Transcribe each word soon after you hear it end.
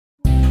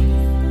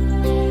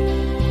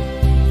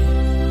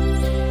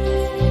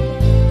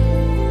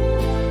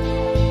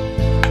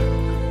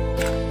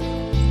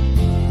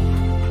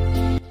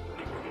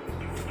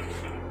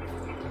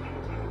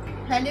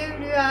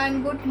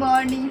Everyone, good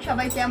morning.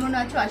 সবাই কেমন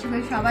আছো? আশা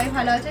করি সবাই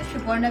ভালো আছে।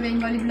 সুপর্ণা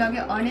বেঙ্গলি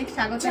ব্লগে অনেক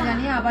স্বাগত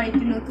জানিয়ে আবার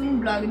একটি নতুন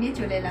ব্লগ নিয়ে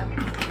চলে এলাম।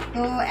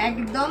 তো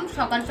একদম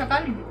সকাল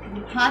সকাল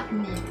ভাত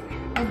নিয়ে,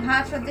 তো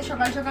ভাত সত্যি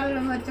সকাল সকাল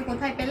হচ্ছে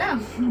কোথায় পেলাম,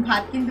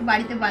 ভাত কিন্তু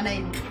বাড়িতে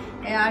বানাইনি,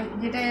 আর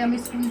যেটা আমি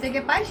স্কুল থেকে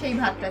পাই সেই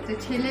ভাতটা তো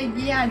ছেলে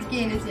গিয়ে আজকে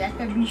এনেছে।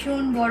 একটা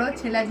ভীষণ বড়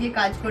ছেলা দিয়ে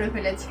কাজ করে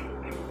ফেলেছে।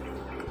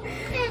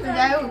 তো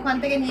যাই হোক, ওখান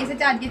থেকে নিয়ে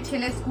এসেছে। আজকে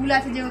ছেলে স্কুল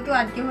আছে, যেহেতু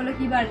আজকে হলো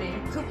কি বার রে,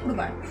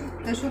 শুক্রবার।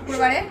 তো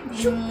শুক্রবারে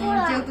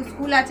যেহেতু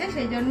স্কুল আছে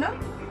সেই জন্য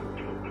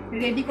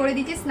রেডি করে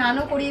দিয়েছি,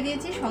 স্নানও করিয়ে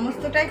দিয়েছি,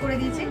 সমস্তটাই করে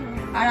দিয়েছি।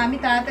 আর আমি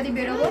তাড়াতাড়ি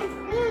বেরোবো,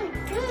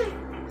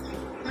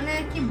 মানে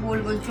কি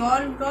বলবো,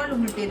 জল টল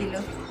উল্টে দিল।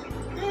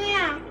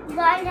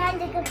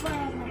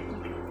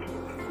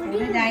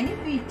 যায়নি,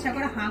 তুই ইচ্ছা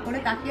করে হাঁ করে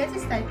তাকিয়ে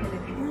আছিস তাই ফেলে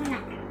দিই,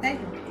 তাই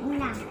তো?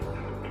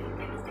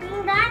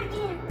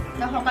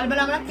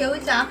 সকালবেলা আমরা কেউ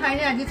চা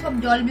খাইনি, আজকে সব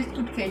জল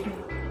বিস্কুট খেয়েছি।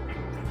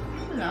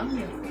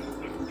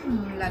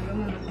 লাগবে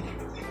মনে হয়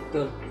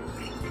তো।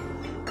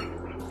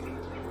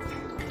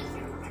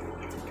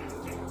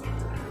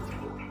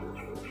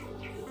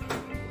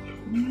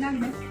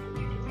 লাগবে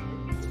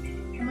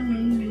আমার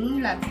নুন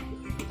লাগবে।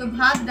 তো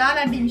ভাত, ডাল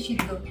আর ডিম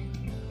সিদ্ধ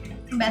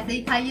ব্যাসেই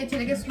খাইয়ে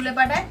ছেলেকে স্কুলে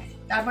পাঠায়।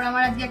 তারপর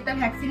আমার আজকে একটা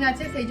ভ্যাকসিন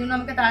আছে, সেই জন্য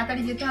আমাকে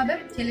তাড়াতাড়ি যেতে হবে।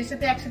 ছেলের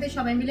সাথে একসাথে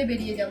সবাই মিলে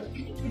বেরিয়ে যাবো।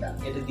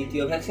 এটা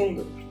দ্বিতীয় ভ্যাকসিন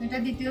তো? এটা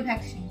দ্বিতীয়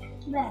ভ্যাকসিন।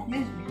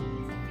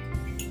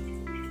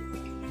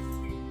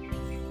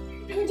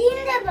 ডিম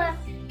দেব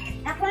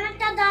এখন,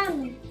 একটা দাও।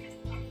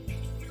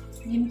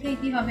 ডিম খেয়ে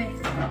কি হবে?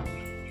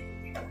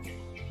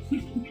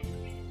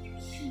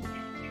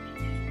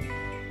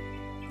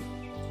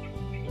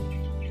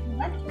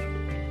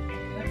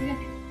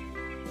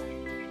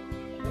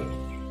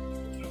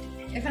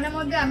 এখানের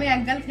মধ্যে আমি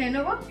এক গাল খেয়ে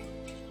নেবো।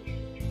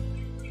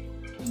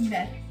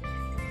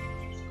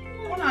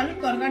 তখন আলুর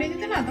তরকারি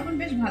দিতে না, তখন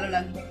বেশ ভালো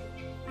লাগবে।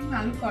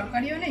 আলুর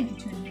তরকারিও নেই,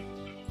 কিছু নেই।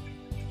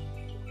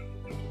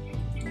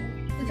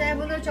 তো যাই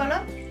বলতো, চলো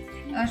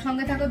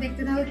সঙ্গে থাকো,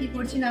 দেখতে থাকো কি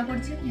করছি না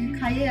করছি।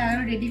 খাইয়ে আর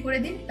রেডি করে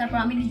দিই, তারপর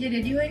আমি নিজে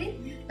রেডি হয়ে নিই,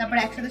 তারপর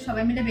একসাথে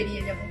সবাই মিলে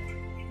বেরিয়ে যাব।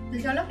 তো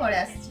চলো পরে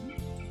আসছি।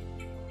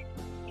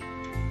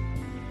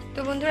 তো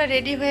বন্ধুরা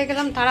রেডি হয়ে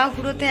গেলাম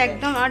তাড়াহুড়োতে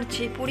একদম। আর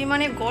যে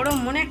পরিমাণে গরম,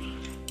 মানে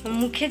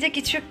মুখে যে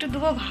কিছু একটু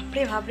দেবো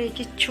ভাবরে ভাবরে,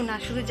 কিচ্ছু না,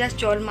 শুধু জাস্ট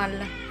জল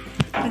মারলাম।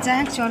 তো যাই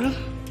হোক চলো।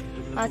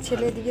 আর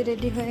ছেলে এদিকে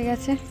রেডি হয়ে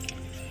গেছে।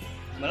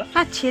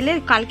 আর ছেলে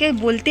কালকে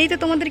বলতেই তো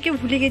তোমাদেরকে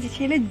ভুলে গেছি,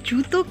 ছেলে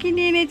জুতো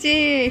কিনে এনেছে।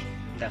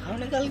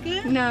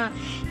 না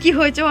কি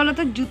হয়েছে বলো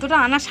তো, জুতোটা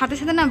আনার সাথে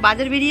সাথে না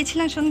বাজার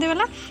বেরিয়েছিলাম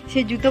সন্ধ্যেবেলা,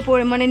 সেই জুতো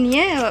পরে মানে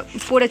নিয়ে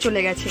পরে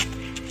চলে গেছে।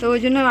 তো ওই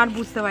জন্য আর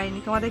বুঝতে পারিনি,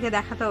 তোমাদেরকে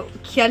দেখা তো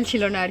খেয়াল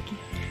ছিল না আর কি।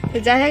 তো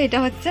যাই হোক, এটা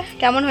হচ্ছে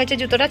কেমন হয়েছে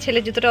জুতোটা,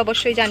 ছেলের জুতোটা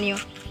অবশ্যই জানিও।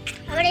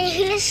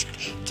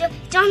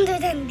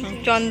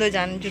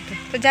 চন্দ্রযান জুতো।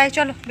 তো যাই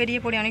চলো বেরিয়ে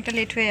পড়ি, অনেকটা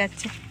লেট হয়ে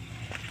যাচ্ছে।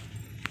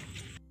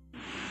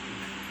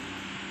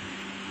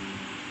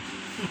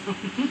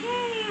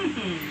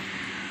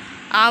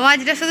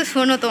 আওয়াজটা শুধু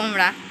শোনো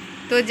তোমরা।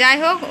 তো যাই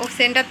হোক, ও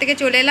সেন্টার থেকে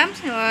চলে এলাম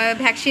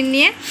ভ্যাকসিন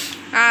নিয়ে।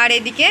 আর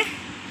এদিকে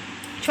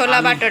ছোলা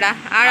বাটোরা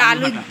আর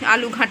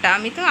আলু ঘাঁটা।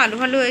 আমি তো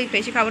আলু ওই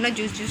বেশি খাবো না,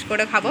 জুস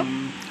করে খাবো।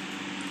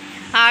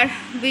 আর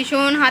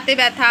ভীষণ হাতে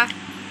ব্যথা,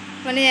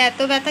 মানে এত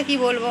ব্যথা কি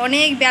বলবো,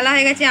 অনেক বেলা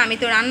হয়ে গেছে। আমি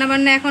তো রান্না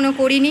বান্না এখনও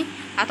করিনি।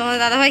 আর তোমার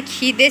দাদাভাই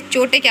খিদের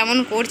চোটে কেমন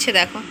করছে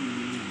দেখো,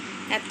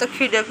 এত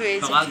খিদে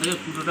পেয়েছে।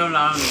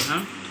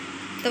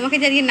 তোমাকে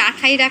যদি না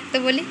খাই রাখতে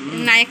বলি,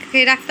 না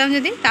খাই রাখতাম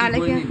যদি, তাহলে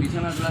কি?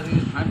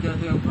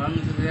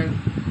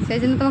 সেই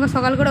জন্য তোমাকে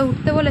সকাল করে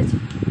উঠতে বলেছি।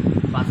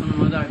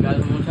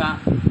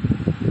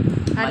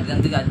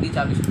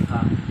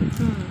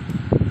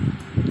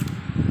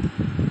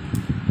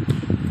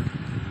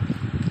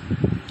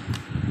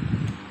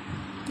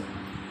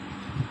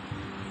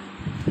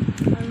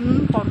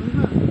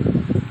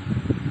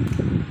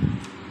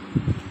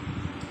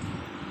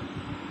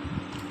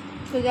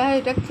 তো যাই হোক,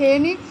 এটা খেয়ে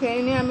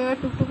নিই আমি এবার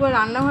টুকটুক করে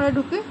রান্নাঘরে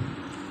ঢুকি।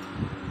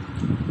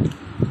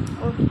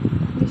 ও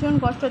ভীষণ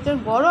কষ্ট হচ্ছে,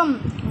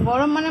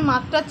 গরম মানে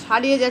মাত্রা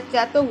ছাড়িয়ে যাচ্ছে,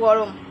 এত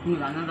গরম।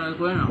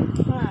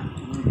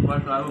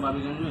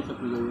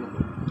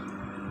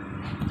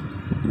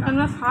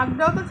 হ্যাঁ,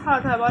 শাকটাও তো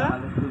ছাড়াতে হবে বলো।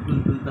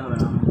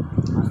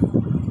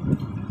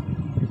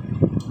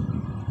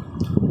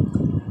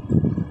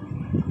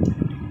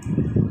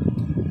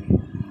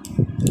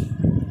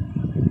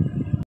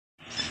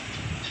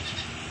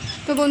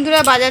 তো বন্ধুরা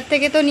বাজার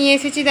থেকে তো নিয়ে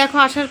এসেছি, দেখো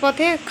আসার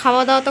পথে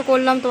খাওয়া দাওয়া তো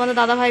করলাম, তোমাদের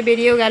দাদাভাই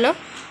বেরিয়েও গেল।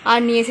 আর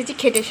নিয়ে এসেছি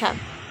খেটে শাক।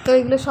 তো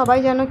এগুলো সবাই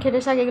জানো খেটে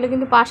শাক, এগুলো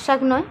কিন্তু পাট শাক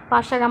নয়।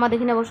 পাট শাক আমাদের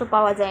এখানে অবশ্য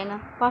পাওয়া যায় না।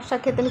 পাট শাক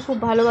খেতে আমি খুব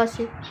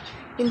ভালোবাসি,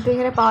 কিন্তু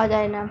এখানে পাওয়া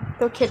যায় না।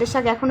 তো খেটে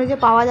শাক এখনও যে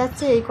পাওয়া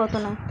যাচ্ছে এই কত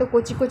না। তো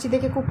কচি কচি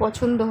দেখে খুব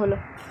পছন্দ হলো,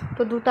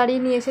 তো দুটারই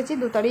নিয়ে এসেছি,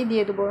 দুটারই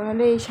দিয়ে দেবো,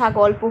 নাহলে এই শাক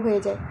অল্প হয়ে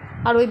যায়।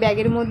 আর ওই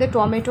ব্যাগের মধ্যে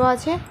টমেটো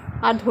আছে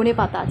আর ধনে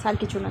পাতা আছে, আর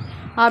কিছু না।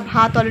 আর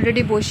ভাত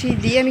অলরেডি বসিয়ে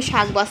দিয়ে আমি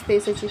শাক বাছতে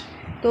এসেছি।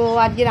 তো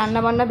আজকে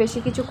রান্নাবান্না বেশি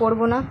কিছু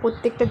করব না,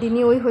 প্রত্যেকটা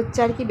দিনই ওই হচ্ছে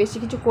আর কি, বেশি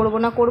কিছু করব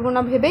না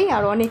ভেবেই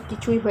আর অনেক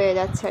কিছুই হয়ে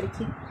যাচ্ছে আর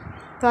কি।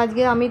 তো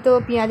আজকে আমি তো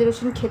পেঁয়াজ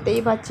রসুন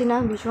খেতেই পাচ্ছি না,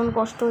 ভীষণ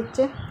কষ্ট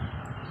হচ্ছে।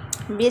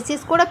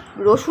 বিশেষ করে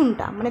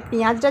রসুনটা, মানে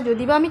পেঁয়াজটা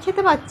যদি বা আমি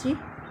খেতে পাচ্ছি,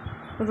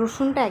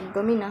 রসুনটা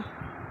একদমই না।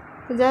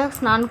 তো যাই হোক,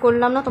 স্নান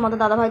করলাম না, তোমাদের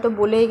দাদাভাই তো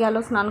বলেই গেল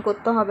স্নান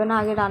করতে হবে না,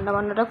 আগে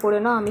রান্নাবান্নাটা করে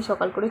নাও, আমি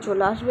সকাল করে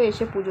চলে আসবো,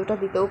 এসে পুজোটা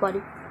দিতেও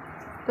পারি।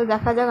 তো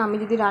দেখা যাক, আমি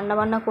যদি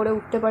রান্নাবান্না করে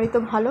উঠতে পারি তো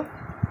ভালো।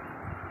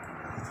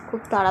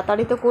 খুব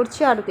তাড়াতাড়ি তো করছি,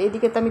 আর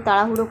এদিকে তো আমি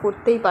তাড়াহুড়ো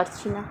করতেই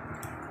পারছি না।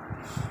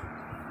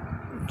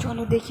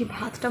 চলো দেখি,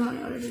 ভাতটা মনে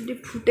অলরেডি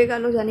ফুটে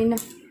গেল, জানি না।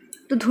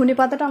 তো ধনে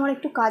পাতাটা আমার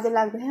একটু কাজে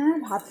লাগবে। হ্যাঁ,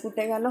 ভাত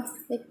ফুটে গেল।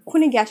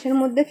 এক্ষুনি গ্যাসের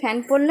মধ্যে ফ্যান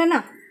পড়লে না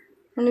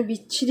মানে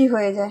বিচ্ছিরি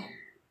হয়ে যায়।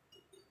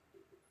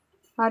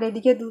 আর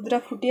এদিকে দুধটা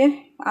ফুটিয়ে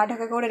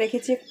ঢাকা করে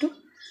রেখেছি একটু।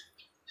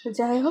 তো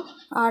যাই হোক,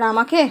 আর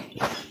আমাকে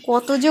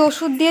কত যে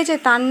ওষুধ দিয়েছে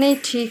তার নেই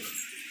ঠিক।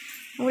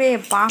 ওরে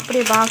বাপ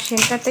রে বাপ,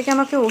 সেন্টার থেকে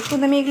আমাকে ওষুধ,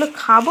 আমি এগুলো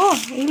খাবো?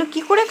 এগুলো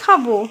কি করে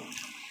খাবো?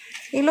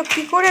 এগুলো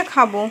কি করে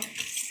খাবো?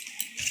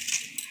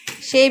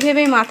 সেই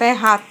ভেবেই মাথায়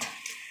হাত।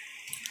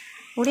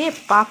 ওরে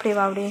বাপ রে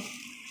বাপ রে,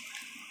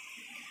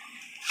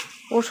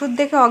 ওষুধ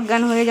দেখে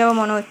অজ্ঞান হয়ে যাওয়া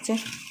মনে হচ্ছে।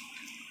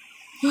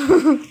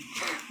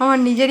 আমার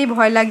নিজেরই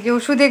ভয় লাগছে,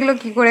 ওষুধ এগুলো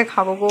কী করে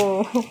খাবো গো?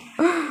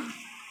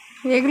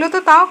 এগুলো তো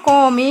তাও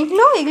কম,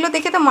 এগুলো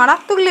দেখে তো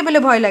মারাত্মক লেভেলে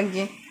ভয়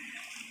লাগছে।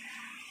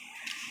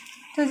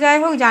 তো যাই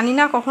হোক, জানি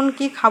না কখন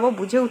কি খাবো,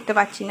 বুঝে উঠতে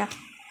পারছি না।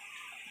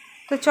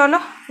 তো চলো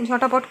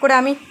ঝটাপট করে,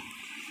 আমি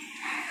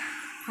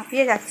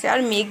হাঁপিয়ে যাচ্ছে। আর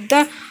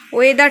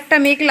ওয়েদারটা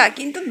মেঘলা,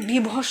 কিন্তু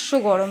বিভৎস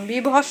গরম,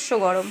 বিভৎস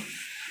গরম।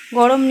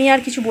 গরম নিয়ে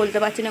আর কিছু বলতে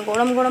পারছি না,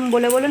 গরম গরম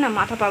বলে বলে না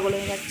মাথা পাগল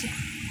হয়ে যাচ্ছে।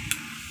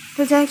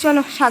 তো যাই,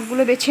 চলো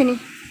শাকগুলো বেছে নিই।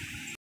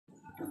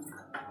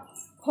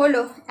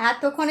 হলো,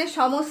 এতক্ষণে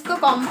সমস্ত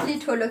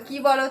কমপ্লিট হলো। কি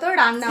বলো তো,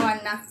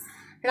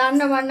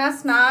 রান্নাবান্না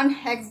স্নান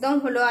একদম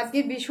হলো। আজকে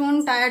ভীষণ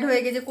টায়ার্ড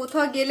হয়ে গেছে।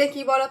 কোথাও গেলে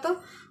কি বলো তো,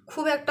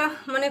 খুব একটা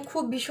মানে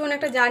খুব ভীষণ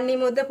একটা জার্নির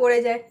মধ্যে পড়ে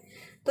যায়।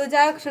 তো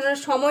যাই হোক,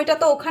 সময়টা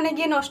তো ওখানে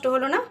গিয়ে নষ্ট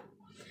হলো না,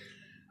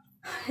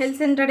 হেলথ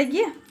সেন্টারে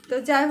গিয়ে। তো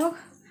যাই হোক,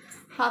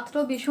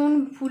 হাতটাও ভীষণ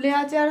ফুলে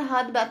আছে আর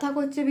হাত ব্যথা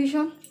করছে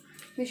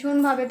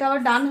ভীষণভাবে। এটা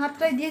আবার ডান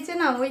হাতটাই দিয়েছে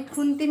না, ওই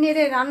খুন্তি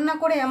নেড়ে রান্না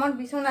করে আমার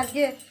ভীষণ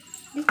আজকে।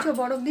 দিচ্ছ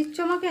বরফ, দিচ্ছ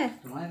আমাকে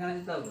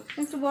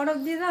একটু বরফ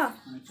দিয়ে দাও,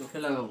 চোখে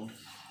লাগাবো।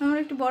 আমার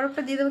একটু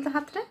বরফটা দিয়ে দেবো তো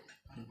হাতটা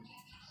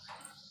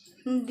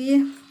দিয়ে।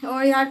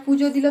 ওই আর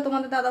পুজো দিল,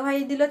 তোমাদের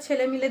দাদাভাই দিল,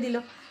 ছেলে মিলে দিল।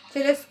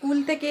 ছেলে স্কুল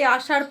থেকে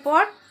আসার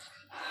পর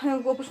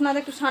গোপুসনাথ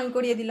একটু স্নান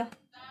করিয়ে দিল।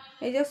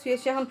 এই যে শুয়ে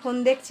এখন ফোন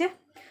দেখছে।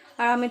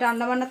 আর আমি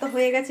রান্নাবান্না তো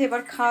হয়ে গেছে,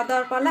 এবার খাওয়া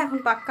দাওয়ার পালা। এখন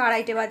পাক্কা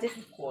 2:30 বাজে।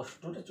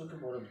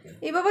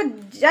 এই বাবা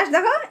জাস্ট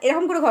দেখো,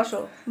 এরকম করে ঘষো,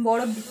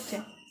 বরফ দিচ্ছে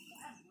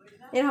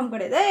এরকম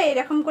করে,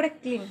 এরকম করে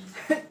ক্লিন।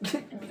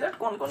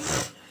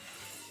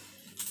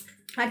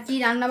 আর কি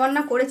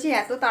রান্নাবান্না করেছি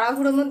এত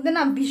তাড়াহুড়োর মধ্যে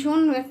না, ভীষণ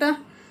একটা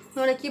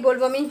মানে কি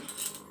বলবো, আমি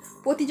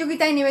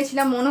প্রতিযোগিতায়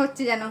নেমেছিলাম মনে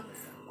হচ্ছে, যেন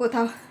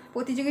কোথাও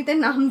প্রতিযোগিতায়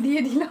নাম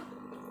দিয়ে দিল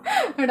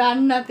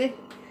রান্নাতে।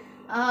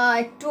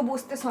 একটুও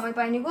বসতে সময়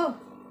পাইনি গো,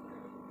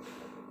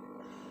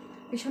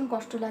 ভীষণ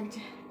কষ্ট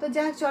লাগছে। তো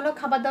যাই হোক, চলো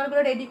খাবার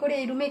দাবারগুলো রেডি করে,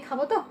 এই রুমেই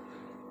খাবো।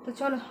 তো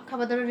চলো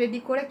খাবার দাবার রেডি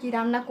করে, কি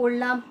রান্না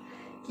করলাম,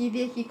 কি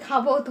দিয়ে কি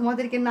খাবো,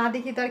 তোমাদেরকে না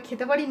দেখি তো আর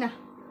খেতে পারি না।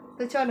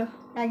 তো চলো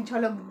এক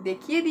ঝলক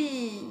দেখিয়ে দিই।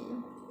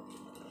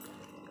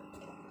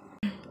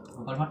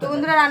 তো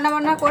বন্ধুরা, রান্না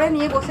বান্না করে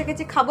নিয়ে বসে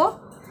গেছি খাবো।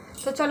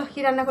 তো চলো কি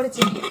রান্না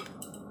করেছি।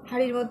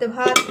 হাঁড়ির মধ্যে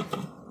ভাত,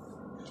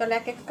 চলো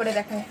এক এক করে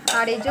দেখায়।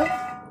 আর এই যে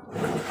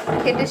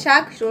খেটে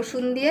শাক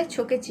রসুন দিয়ে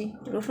ছকেছি,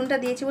 রসুনটা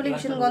দিয়েছি বলে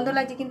ভীষণ গন্ধ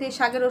লাগছে, কিন্তু এই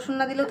শাকে রসুন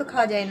না দিলেও তো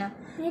খাওয়া যায় না,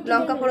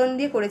 লঙ্কা ফোড়ন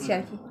দিয়ে করেছি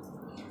আর কি।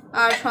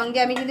 আর সঙ্গে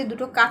আমি কিন্তু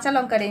 2টো কাঁচা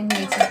লঙ্কা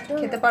নিয়েছি,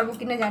 খেতে পারবো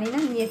কিনা জানি না,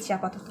 নিয়েছি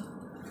আপাতত।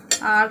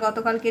 আর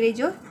গতকালকের এই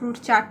যে ফ্রুট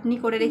চাটনি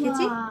করে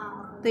রেখেছি,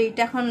 তো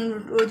এইটা এখন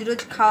রোজ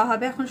রোজ খাওয়া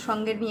হবে, এখন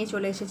সঙ্গে নিয়ে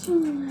চলে এসেছি।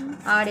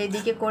 আর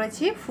এদিকে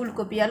করেছি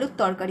ফুলকপি আলুর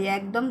তরকারি,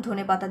 একদম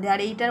ধনে পাতা দিয়ে।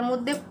 আর এইটার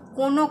মধ্যে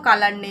কোনো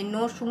কালার নেই,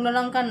 নো শুকনো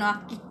লঙ্কা, না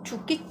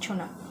কিচ্ছু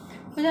না,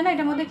 বুঝলে না,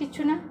 এটার মধ্যে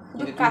কিচ্ছু না,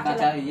 শুধু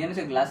কাঁচা।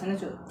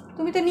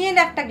 তুমি তো নিয়ে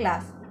একটা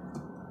গ্লাস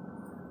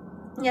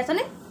নিয়েছো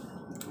না।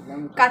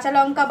 কাঁচা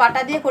লঙ্কা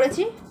বাটা দিয়ে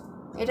করেছি,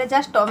 এটা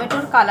জাস্ট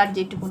টমেটোর কালার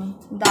যেটুকুনি,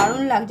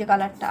 দারুণ লাগছে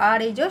কালারটা। আর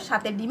এই যে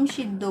সাথে ডিম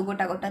সিদ্ধ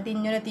গোটা গোটা, 3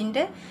 জনে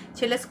 3টে।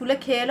 ছেলে স্কুলে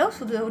খেয়ে এলো,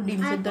 শুধু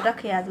ডিম সিদ্ধটা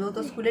খেয়ে আসবে, ও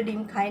তো স্কুলে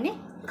ডিম খায়নি,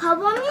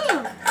 খাবো আমি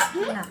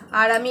না।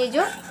 আর আমি এই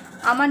যে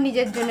আমার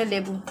নিজের জন্য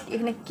লেবু,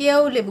 এখানে কেউ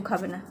লেবু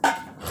খাবে না।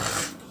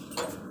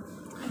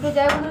 তো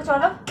যাই বন্ধুরা,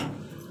 চলো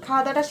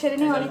খাওয়া দাওয়াটা সেরে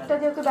নিই, অনেকটা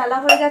যেহেতু বেলা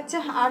হয়ে যাচ্ছে,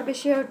 আর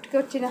বেশি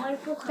করছি না,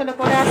 চলো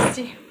পরে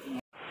আসছি।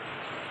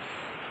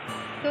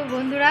 তো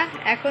বন্ধুরা,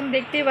 এখন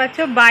দেখতেই পাচ্ছ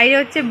বাইরে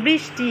হচ্ছে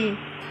বৃষ্টি,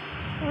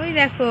 ওই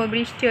দেখো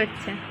বৃষ্টি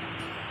হচ্ছে।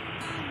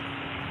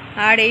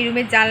 আর এই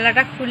রুমের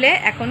জানলাটা খুলে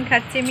এখন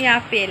খাচ্ছি আমি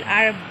আপেল।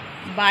 আর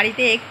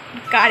বাড়িতে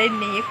কারেন্ট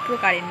নেই, একটু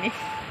কারেন্ট নেই,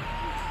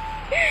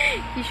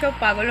 কী সব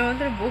পাগলের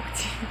মতো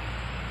বকছি।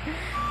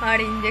 আর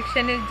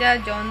ইঞ্জেকশনের যা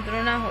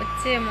যন্ত্রণা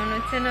হচ্ছে, মনে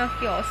হচ্ছে না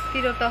কি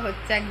অস্থিরতা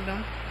হচ্ছে একদম।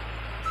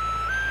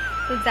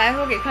 তো যাই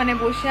হোক, এখানে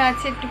বসে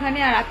আছি একটুখানি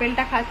আর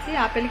আপেলটা খাচ্ছি।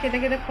 আপেল খেতে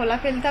খেতে খোলা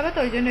ফেলতে হবে, তো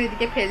ওই জন্য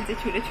ওইদিকে ফেলছে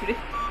ছুঁড়ে ছুঁড়ে।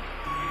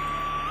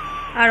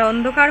 আর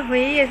অন্ধকার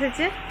হয়েই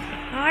এসেছে,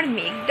 আর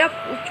মেঘটা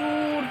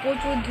প্রচুর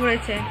প্রচুর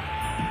ধরেছে,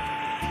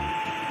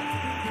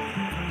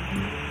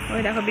 ওই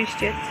দেখো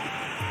বৃষ্টি হচ্ছে।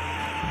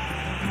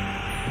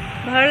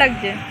 ভালো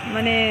লাগছে,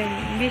 মানে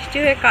বৃষ্টি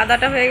হয়ে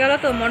কাদাটা হয়ে গেল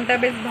তো মনটা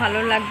বেশ ভালো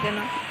লাগছে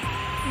না,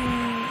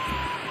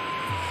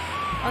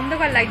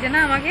 অন্ধকার লাগছে না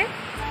আমাকে।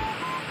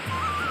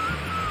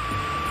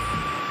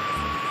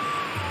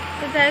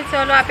 তো যাই,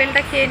 চলো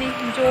আপেলটা খেয়ে নিই,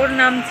 জোর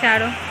নামছে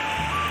আরো,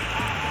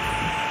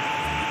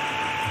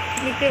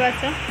 দেখতে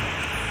পাচ্ছ।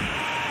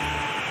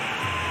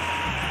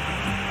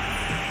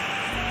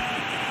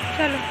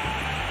 চলো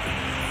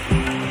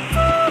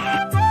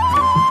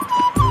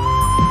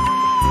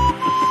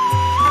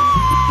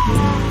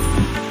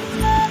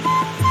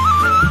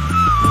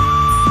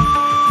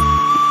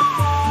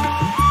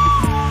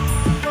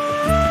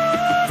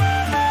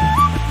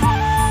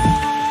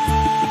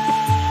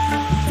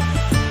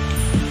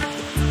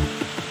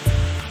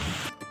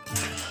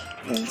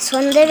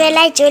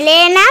সন্ধ্যেবেলায় চলে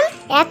এলাম,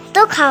 এত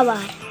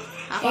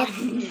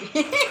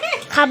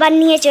খাবার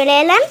নিয়ে চলে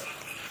এলাম।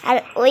 আর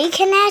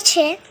ওইখানে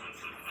আছে,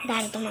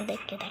 দাঁড়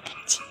তোমাদেরকে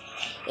দেখাচ্ছি,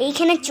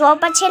 এইখানে চপ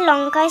আছে,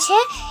 লঙ্কা আছে,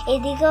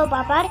 এদিকেও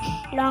বাবার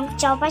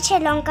চপ আছে,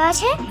 লঙ্কা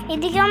আছে,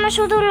 এদিকে আমার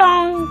শুধু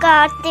লঙ্কা,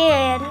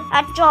 তেল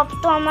আর চপ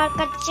তো আমার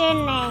কাছে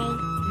নেই।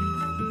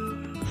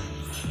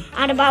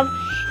 আর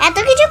এত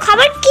কিছু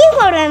খাবার কি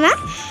করবে মা?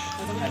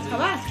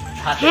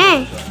 হ্যাঁ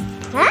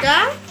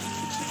হ্যাঁ,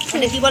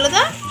 কি বলো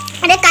তো?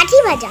 আরে কাঠি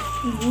ভাজা,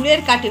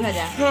 গুড়ের কাঠি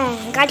ভাজা। হ্যাঁ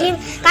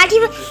কাঠি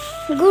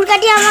গুড়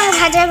কাঠি আমার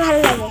ভাজা ভালো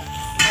লাগে।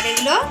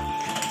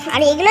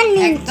 আর এগুলো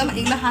একদম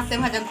এগুলো হাতে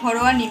ভাজা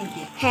ঘরোয়া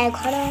নিমকি। হ্যাঁ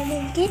ঘরোয়া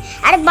নিমকি।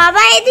 আর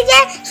বাবা এদিকে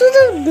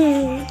শুধু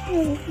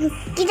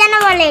কি যেন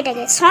বলে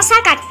এটাকে, শশা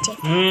কাটছে।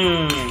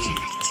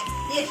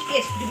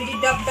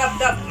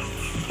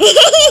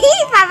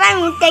 বাবার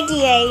মুখটা কি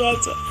হয়ে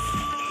গেছে,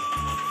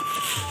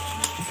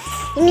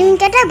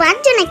 নিমকিটা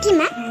বাজছে নাকি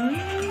মা?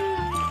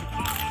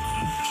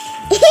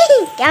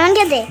 কেমন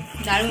খেতে?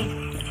 দারুণ।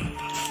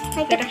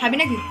 এটা খাবি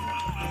নাকি?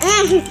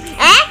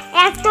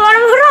 এত বড়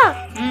বড়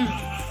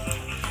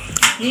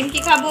নিমকি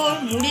খাবো,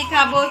 মুড়ি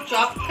খাবো,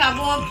 চপ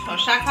খাবো,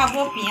 শসা খাবো,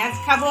 পেঁয়াজ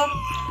খাবো,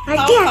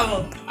 খাবো।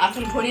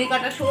 আসল ঘড়ির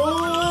কাটা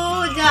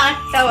সোজা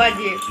 8টা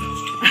বাজে,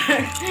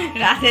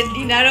 রাতের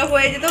ডিনারও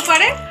হয়ে যেতে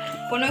পারে,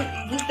 কোনো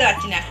বুঝতে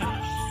পারছি না এখন।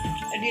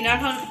 ডিনার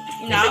এখন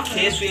না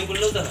খেয়ে শুয়ে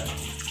পড়লেও তো হয়,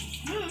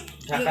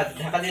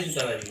 ঢাকা দিয়ে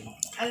শুতে পারবি।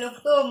 আর লোক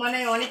তো মানে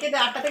অনেকে তো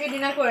 8টা থেকে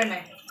ডিনার করে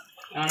নেয়।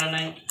 আমরা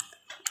নাই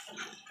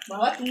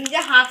বাবা, তুমি যে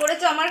হাঁ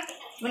করেছো, আমার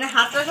মানে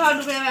হাতটা সব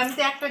ঢুকে যাবে, আমি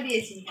তো একটা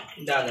দিয়েছি।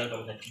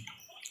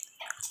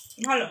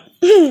 ভালো,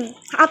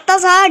 হাতটা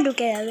সব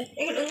ঢুকে যাবে।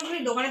 এগুলো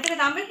দোকানের থেকে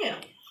দাম বেশি?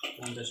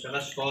 50 টাকা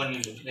শ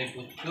নিল, এই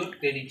প্রচুর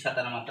তেরি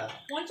ছাতার মাথা।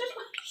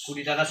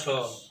 20 টাকা শ,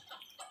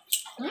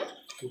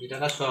 20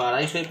 টাকা শ,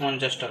 250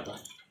 50 টাকা,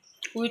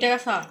 20 টাকা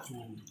শ।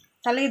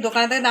 তাহলে কি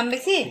দোকানের থেকে দাম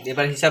বেশি?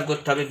 এবার হিসাব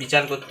করতে হবে,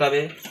 বিচার করতে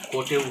হবে,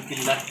 কোর্টে উকিল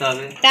রাখতে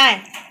হবে। তাই?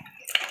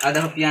 আর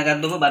দেখো পেঁয়াজ আর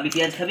দেবো, বাবি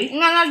পেঁয়াজ খাবি?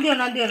 না না, দিও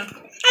না দিও না।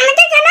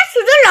 আমাকে কেন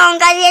শুধু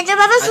লঙ্কা দিয়েছো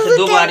বাবা? শুধু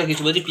দেবো আরো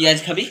কিছু, বলছি পেঁয়াজ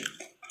খাবি?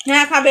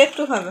 হ্যাঁ খাবে,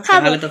 একটু খাবে।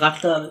 খাবে তো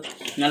কাটতে হবে,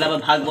 নাহলে আবার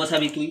ভাগ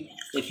বসাবি তুই,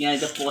 ওই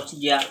পেঁয়াজটা পচ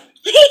গিয়া।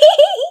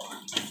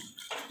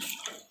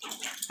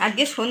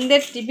 আজকে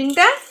সন্ধ্যের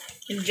টিফিনটা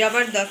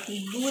জবরদস্ত,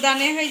 দুধ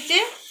আনে হয়েছে,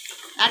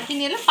 আর কি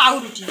নিয়ে এলো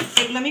পাউরুটি,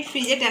 সেগুলো আমি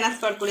ফ্রিজে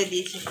ট্রান্সফার করে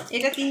দিয়েছি।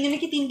 এটা তিনজনে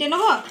কি 3টে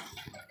নেবো?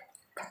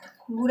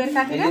 গুড়ের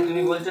কাঠিটা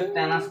তুমি বলছো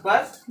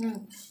ট্রান্সফার,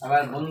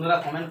 আবার বন্ধুরা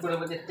কমেন্ট করে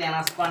বলছে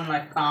ট্রান্সফার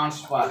নয়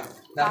ট্রান্সফার।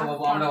 দেখো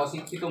বাবু, আমরা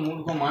অশিক্ষিত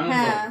মূর্খ মানুষ,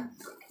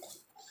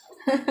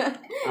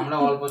 আমরা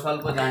অল্প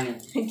স্বল্প জানি।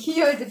 কি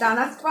হয়েছে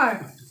ট্রান্সফার?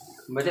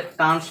 বলছে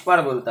ট্রান্সফার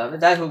বলতে হবে,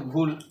 যাই হোক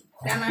ভুল,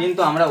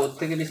 কিন্তু আমরা ওর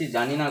থেকে বেশি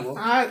জানি না গো।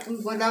 আর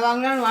গোদা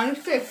বাংলার মানুষ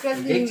তো একটু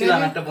দেখছিলাম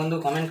একটা বন্ধু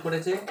কমেন্ট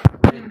করেছে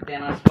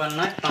ট্রান্সফার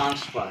নয়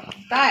ট্রান্সফার।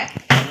 তাই?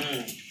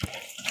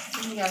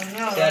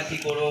 আর কি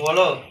করবো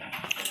বলো?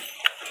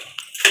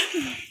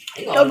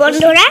 তো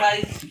বন্ধুরা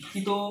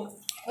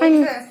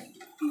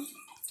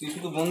তুই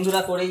শুধু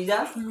বন্ধুরা করেই যা,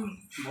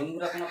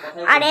 বন্ধুরা কোনো কথা।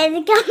 আর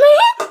এদিকে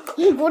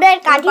আমি গুড়ের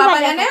কাঠি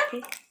ভাজা খাচ্ছি।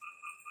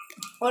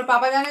 ওর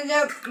পাপা জানে যে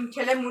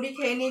ছেলে মুড়ি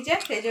খেয়ে নিয়েছে,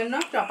 সেই জন্য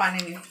চপ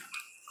আনেনি।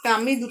 তো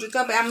আমি 2টো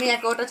চপ, আমি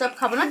ওটা চপ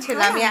খাবো না,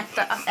 ছেলে আমি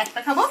একটা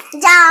খাবো।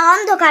 যা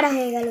অন্ধকার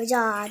হয়ে গেল,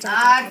 যা যা।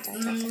 আর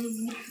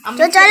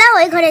তো চলো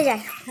ওই ঘরে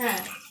যাই। হ্যাঁ,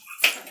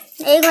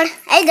 এই ঘর,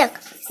 এই দেখ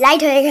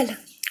লাইট হয়ে গেল।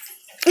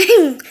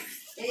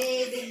 এই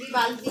দেখবি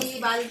বালতি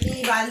বালতি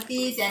বালতি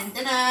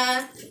টেনটেনা।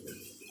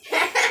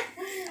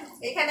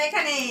 এখানে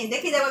এখানে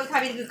দেখি যাবো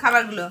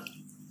খাবারগুলো।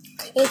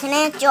 এখানে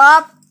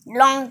চপ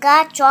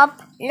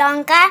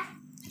লঙ্কা,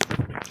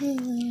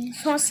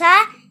 শসা,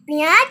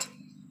 পেঁয়াজ,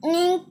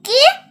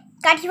 নিমকি,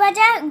 কাঠি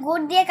ভাজা,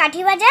 গুড় দিয়ে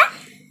কাঠি ভাজা,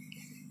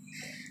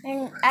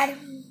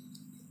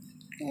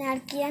 আর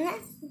কি জানে,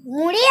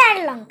 মুড়ি আর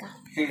লঙ্কা।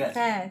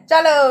 হ্যাঁ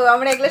চলো,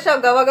 আমরা এগুলো সব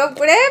গবাগব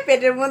করে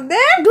পেটের মধ্যে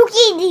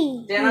ঢুকিয়ে দিই,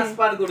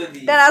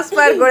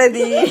 ট্রান্সফার করে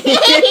দিই।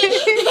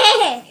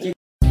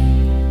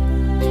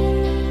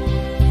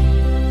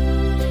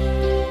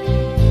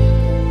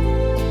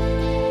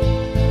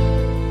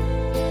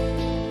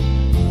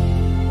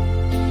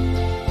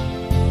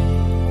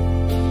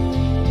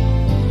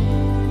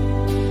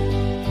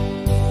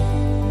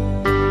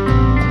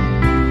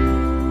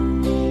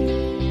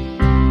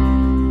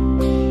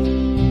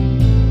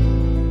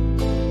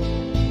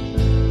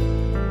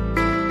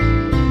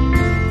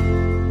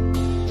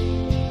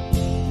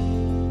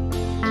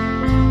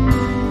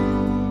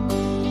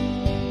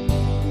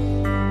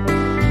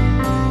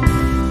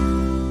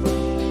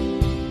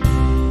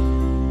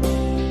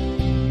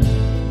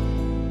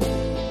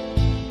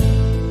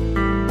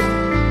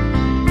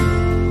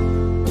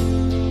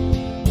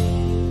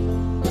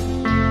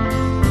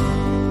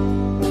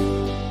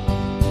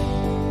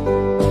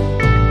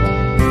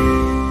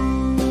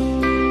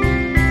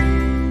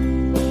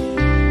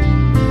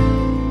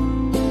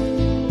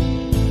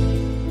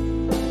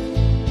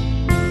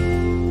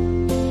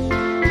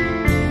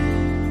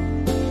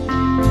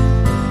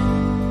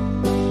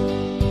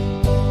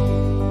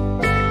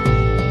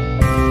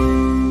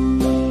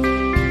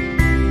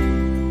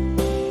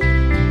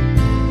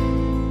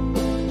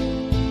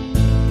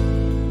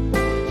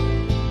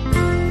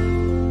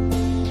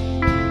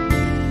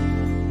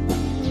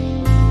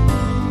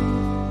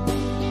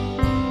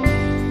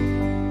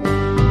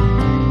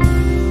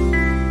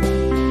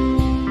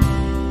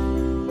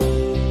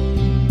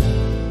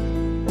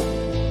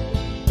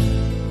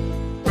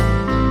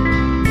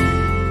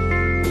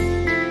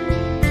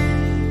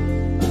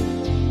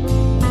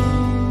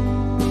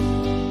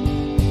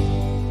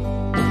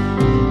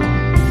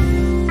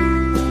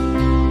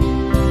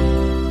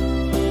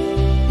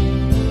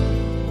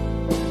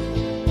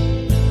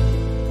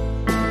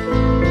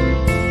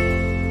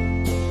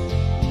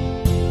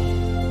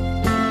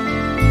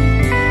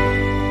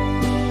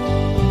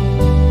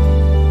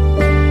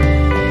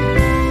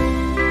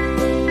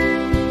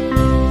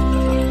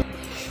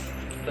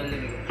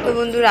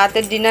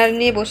 রাতের ডিনার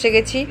নিয়ে বসে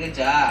গেছি।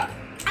 যা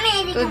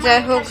তো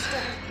যাই হোক,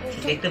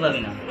 দেখতে পাবি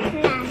না,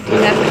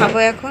 ডিনার খাবো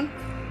এখন।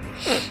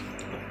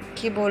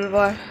 কি বলবো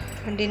আর,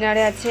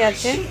 ডিনারে আছে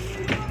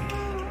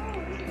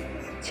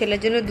ছেলের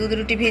জন্য দুধ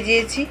রুটি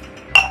ভেজিয়েছি,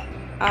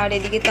 আর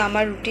এদিকে তো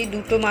আমার রুটি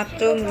দুটো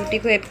মাত্র রুটি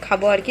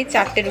খাবো আর কি,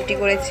 4টে রুটি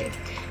করেছি,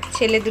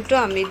 ছেলে দুটো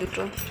আমি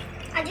দুটো।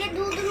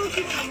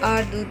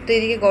 আর দুধ তো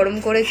এদিকে গরম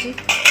করেছি,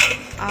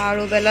 আর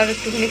ও বেলার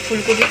একটুখানি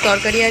ফুলকপির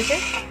তরকারি আছে,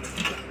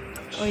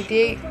 ওই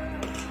দিয়ে।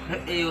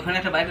 এই ওখানে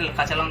একটা বাইরে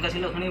কাঁচা লঙ্কা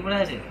ছিল, ওখানেই পড়ে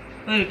আছে।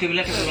 ওই টেবিলে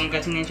একটা লঙ্কা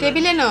আছে, নিয়ে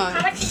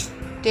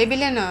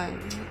টেবিলে নয়,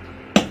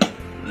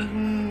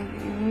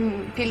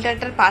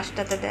 ফিল্টারটার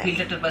পাশটাতে দেয়,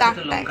 ফিল্টারটার পাশে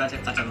তো লঙ্কা আছে,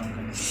 কাঁচা লঙ্কা।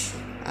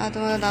 আর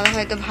তোমার দাদা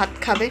হয়তো ভাত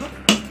খাবে।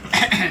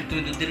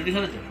 তুমি দুধ দিয়ে রুটি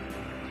খাবে তো?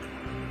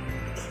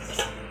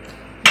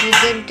 দুধ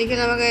দিয়ে রুটি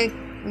খেলে আমাকে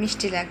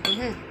মিষ্টি লাগবে।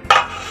 হ্যাঁ,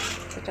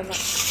 সেটা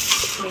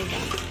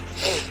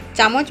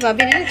চামচ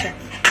ভাবি নিয়েছ,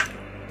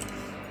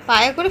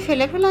 পায়ে করে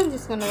ফেলে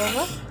আনছিস কেন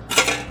বাবা?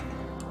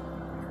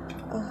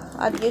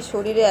 আজকে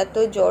শরীরে এত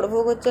জ্বর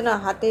ভোগ হচ্ছে না,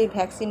 হাতে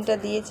ভ্যাকসিনটা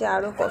দিয়েছে,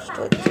 আরও কষ্ট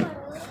হচ্ছে।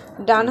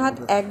 ডান হাত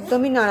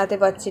একদমই নাড়াতে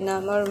পারছি না,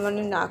 আমার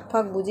মানে নাক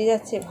ফাঁক বুঝে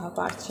যাচ্ছে,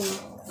 পারছি না।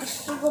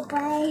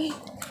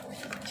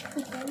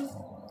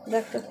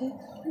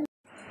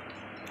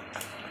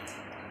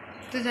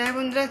 তো যাই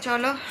বন্ধুরা,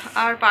 চলো,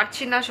 আর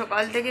পারছি না,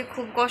 সকাল থেকে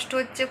খুব কষ্ট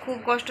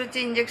হচ্ছে,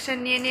 ইঞ্জেকশন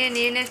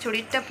নিয়ে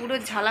শরীরটা পুরো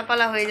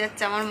ঝালাপালা হয়ে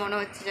যাচ্ছে আমার মনে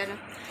হচ্ছে যেন।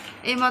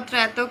 এইমাত্র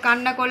এত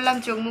কান্না করলাম,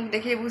 চোখ মুখ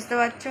দেখেই বুঝতে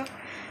পারছো,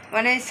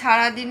 মানে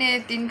সারাদিনে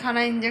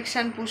 3খানা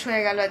ইঞ্জেকশন পুশ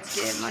হয়ে গেল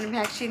আজকে। মানে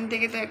ভ্যাকসিন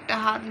থেকে তো একটা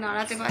হাত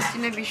নাড়াতে পারছি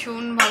না,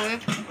 ভীষণভাবে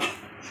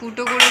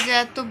ফুটো করে যে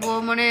এত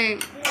মানে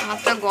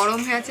হাতটা গরম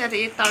হয়ে আছে, আর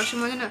তার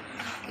সময় না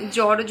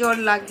জ্বর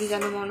লাগছে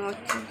যেন মনে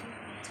হচ্ছে।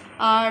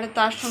 আর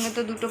তার সঙ্গে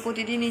তো দুটো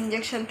প্রতিদিন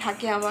ইঞ্জেকশন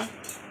থাকে আমার,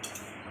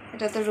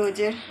 এটা তো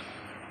রোজের।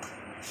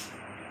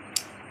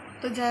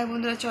 তো যাই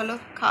বন্ধুরা, চলো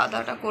খাওয়া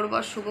দাওয়াটা করবো,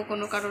 আর শুভ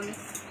কোনো কারণে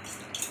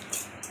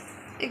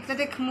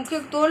একটাতে মুখে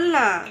তোল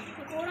না।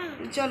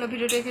 চলো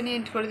ভিডিওটা এখানে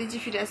এন্ড করে দিচ্ছি,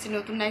 ফিরে আসছি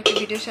নতুন না একটা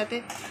ভিডিওর সাথে।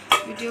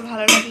 ভিডিও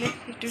ভালো লাগলে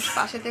একটু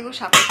পাশে থেকো,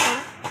 সাপোর্ট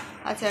করো,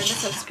 আর চ্যানেলটা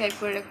সাবস্ক্রাইব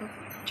করে রাখো।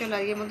 চলো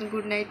আজকের মতো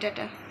গুড নাইট,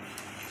 টাটা।